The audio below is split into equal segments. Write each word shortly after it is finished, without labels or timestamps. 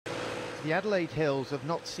The Adelaide Hills have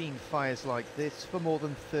not seen fires like this for more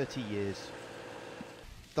than 30 years.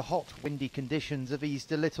 The hot, windy conditions have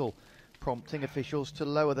eased a little, prompting officials to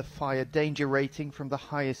lower the fire danger rating from the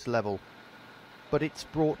highest level. But it's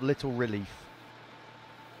brought little relief.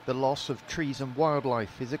 The loss of trees and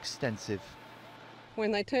wildlife is extensive.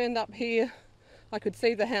 When they turned up here, I could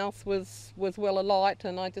see the house was well alight,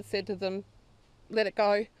 and I just said to them, let it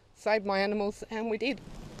go, save my animals, and we did.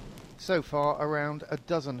 So far, around a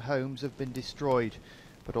dozen homes have been destroyed,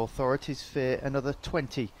 but authorities fear another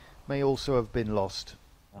 20 may also have been lost.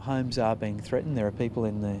 Homes are being threatened. There are people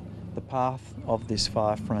in the path of this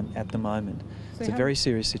fire front at the moment. It's a very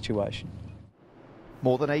serious situation.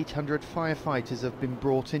 More than 800 firefighters have been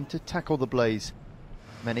brought in to tackle the blaze.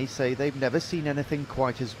 Many say they've never seen anything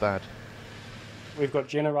quite as bad. We've got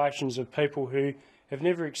generations of people who have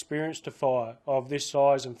never experienced a fire of this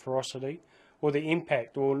size and ferocity, or the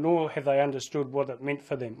impact, or nor have they understood what it meant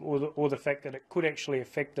for them, or the fact that it could actually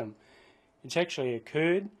affect them. It's actually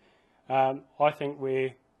occurred. I think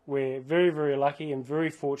we're very, very lucky and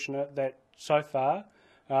very fortunate that so far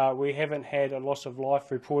we haven't had a loss of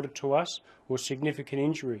life reported to us or significant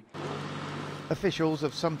injury. Officials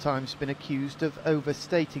have sometimes been accused of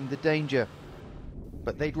overstating the danger,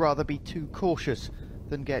 but they'd rather be too cautious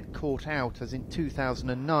than get caught out, as in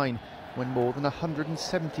 2009, when more than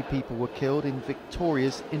 170 people were killed in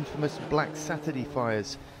Victoria's infamous Black Saturday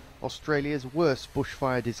fires, Australia's worst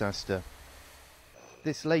bushfire disaster.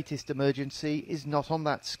 This latest emergency is not on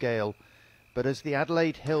that scale, but as the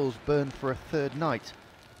Adelaide Hills burn for a third night,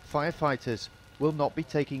 firefighters will not be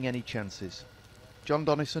taking any chances. John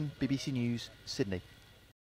Donnison, BBC News, Sydney.